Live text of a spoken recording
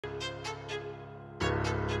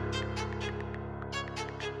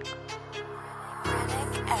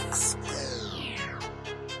X.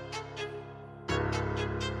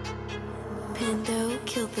 Pando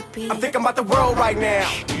killed the beat. I'm thinking about the world right now,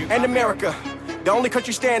 and America. The only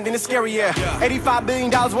country standing is scary, yeah. $85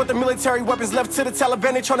 billion worth of military weapons left to the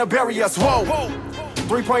Taliban. They trying to bury us. Whoa.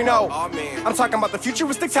 3.0. I'm talking about the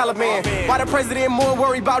futuristic Taliban. Why the president more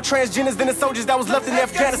worried about transgenders than the soldiers that was left in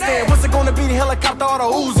Afghanistan? What's it gonna be, the helicopter or the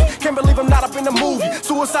Uzi? Can't believe I'm not up in the movie.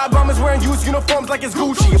 Suicide bombers wearing used uniforms like it's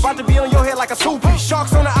Gucci. About to be on your head like a two-piece.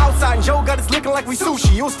 Sharks on the outside and Joe got us looking like we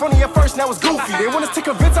sushi. It was funny at first, now it's goofy. They want us to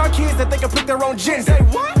convince our kids that they can pick their own gender.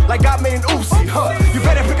 Like God made an oopsie, huh? You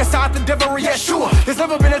better pick a side, the devil, yeah, sure. There's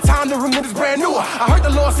never been a time the room that is brand new. I heard the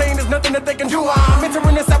Lord saying there's nothing that they can do. I'm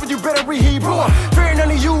entering this out, but you better read Hebrew. Fearing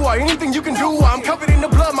none of you or anything you can do. I'm covered in the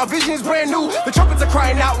blood, my vision is brand new. The trumpets are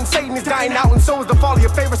crying out and Satan is dying out, and so is the fall of your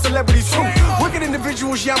favorite celebrities too. Wicked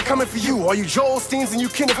individuals, yeah, I'm coming for you. Are you Joel Steens and you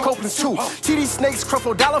Kenneth Copelands too? TD Snakes,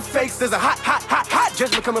 Creflo Dollar Fakes, there's a hot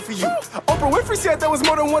judgment coming for you. Oprah Winfrey said there was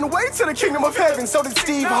more than one way to the kingdom of heaven. So did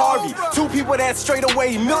Steve Harvey. Two people that straight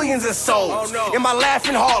away millions of souls. Am I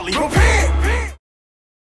laughing hardly? Repent!